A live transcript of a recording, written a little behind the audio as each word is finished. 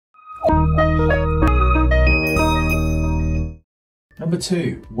Number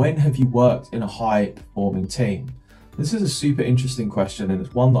two, when have you worked in a high performing team? This is a super interesting question, and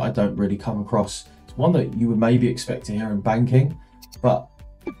it's one that I don't really come across. It's one that you would maybe expect to hear in banking, but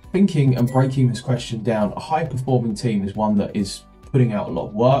thinking and breaking this question down, a high performing team is one that is putting out a lot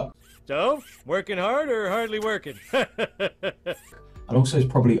of work. So, working hard or hardly working? And also is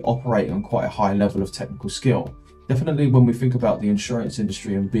probably operating on quite a high level of technical skill. Definitely when we think about the insurance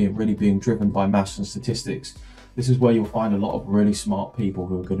industry and really being driven by maths and statistics, this is where you'll find a lot of really smart people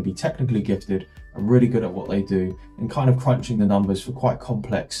who are going to be technically gifted and really good at what they do and kind of crunching the numbers for quite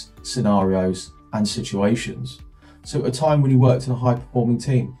complex scenarios and situations. So at a time when you worked in a high performing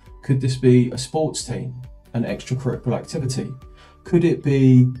team, could this be a sports team, an extracurricular activity? Could it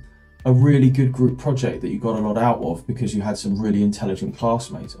be a really good group project that you got a lot out of because you had some really intelligent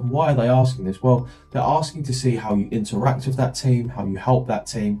classmates? And why are they asking this? Well, they're asking to see how you interact with that team, how you help that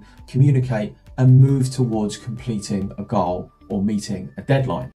team communicate and move towards completing a goal or meeting a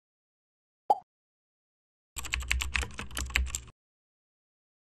deadline.